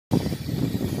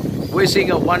We're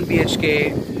seeing a 1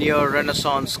 BHK near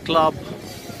Renaissance Club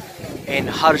in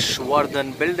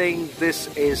Harshvardhan building.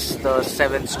 This is the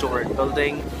 7-storied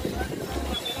building.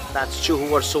 That's Juhu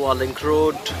Versova Link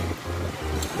Road.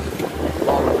 A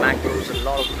lot of mangroves, a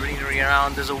lot of greenery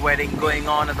around. There's a wedding going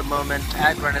on at the moment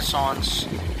at Renaissance.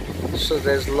 So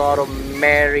there's a lot of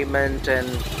merriment and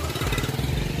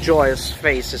joyous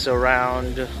faces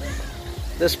around.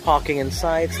 There's parking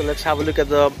inside. So let's have a look at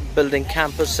the building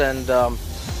campus and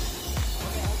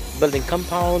building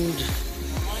compound.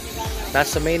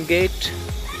 That's the main gate.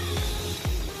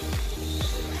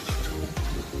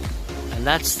 And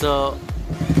that's the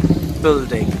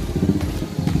building.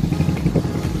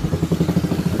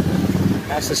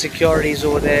 That's the securities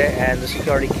over there and the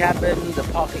security cabin, the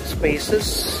parking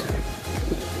spaces.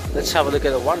 Let's have a look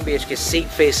at the 1 BHK seat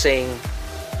facing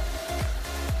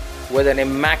with an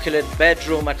immaculate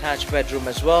bedroom, attached bedroom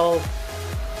as well.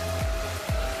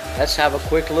 Let's have a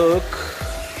quick look.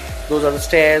 Those are the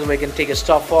stairs where you can take your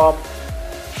stuff up,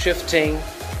 shifting.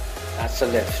 That's the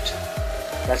lift.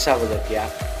 Let's have a look, yeah.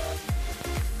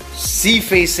 Sea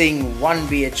facing 1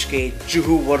 BHK,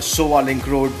 Juhu Versova Link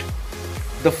Road.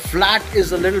 The flat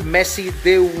is a little messy.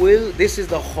 This is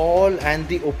the hall and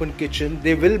the open kitchen.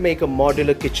 They will make a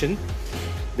modular kitchen.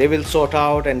 They will sort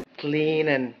out and clean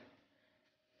and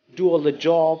do all the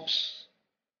jobs.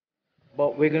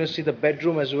 But we're going to see the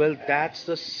bedroom as well. That's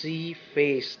the sea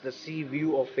face, the sea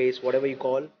view or face, whatever you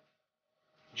call.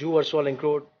 Juhu Versova Link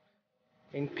Road,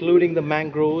 including the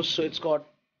mangroves. So it's got,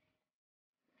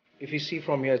 if you see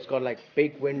from here, it's got like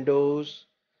big windows.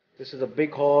 This is a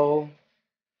big hall.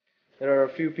 There are a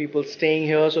few people staying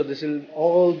here, so this will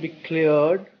all be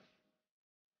cleared.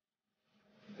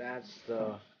 That's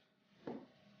the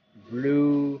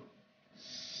blue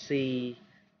sea,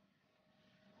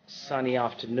 sunny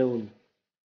afternoon.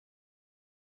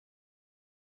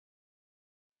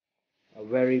 A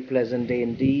very pleasant day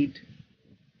indeed.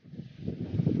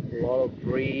 A lot of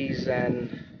breeze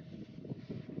and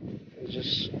it's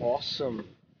just awesome.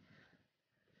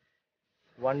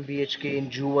 1 BHK in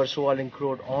Juhu Versova Link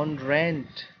Road on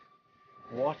rent.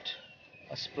 What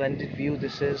a splendid view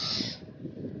this is.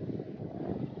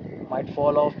 Might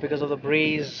fall off because of the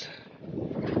breeze.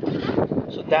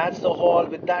 So that's the hall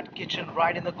with that kitchen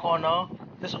right in the corner.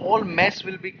 This whole mess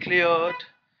will be cleared,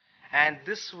 and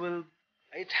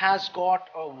it has got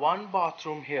a 1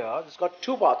 bathroom here. It's got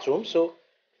 2 bathrooms, so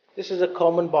this is a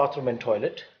common bathroom and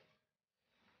toilet.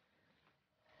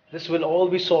 This will all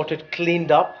be sorted,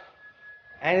 cleaned up.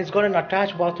 And it's got an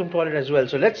attached bathroom toilet as well.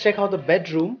 So let's check out the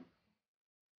bedroom.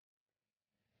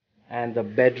 And the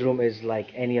bedroom is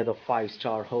like any other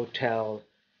 5-star hotel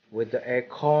with the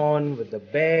aircon, with the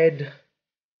bed.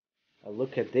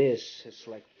 Look at this. It's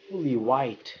like fully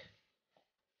white.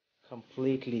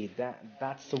 Completely.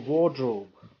 That's the wardrobe.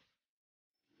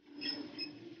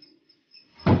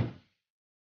 A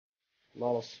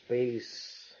lot of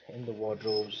space in the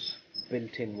wardrobes.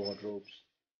 Built-in wardrobes.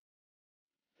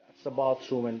 The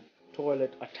bathroom and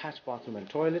toilet, attached bathroom and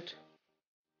toilet.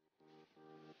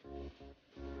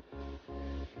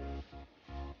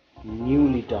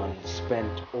 Newly done,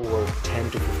 spent over 10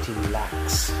 to 15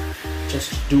 lakhs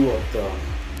just to do up the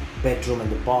bedroom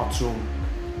and the bathroom.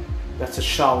 That's a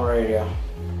shower area.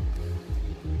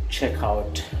 Check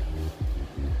out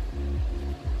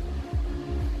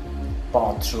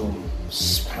bathroom,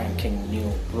 spanking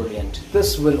new, brilliant.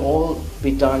 This will all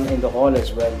be done in the hall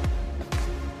as well.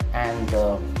 And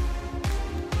the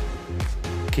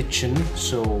kitchen.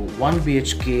 So 1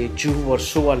 BHK, Juhu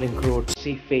Versova Link Road,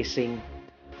 sea facing.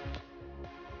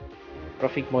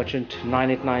 Rafiq Merchant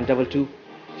 98922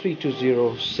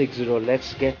 32060.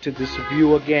 Let's get to this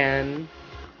view again.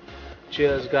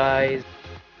 Cheers guys.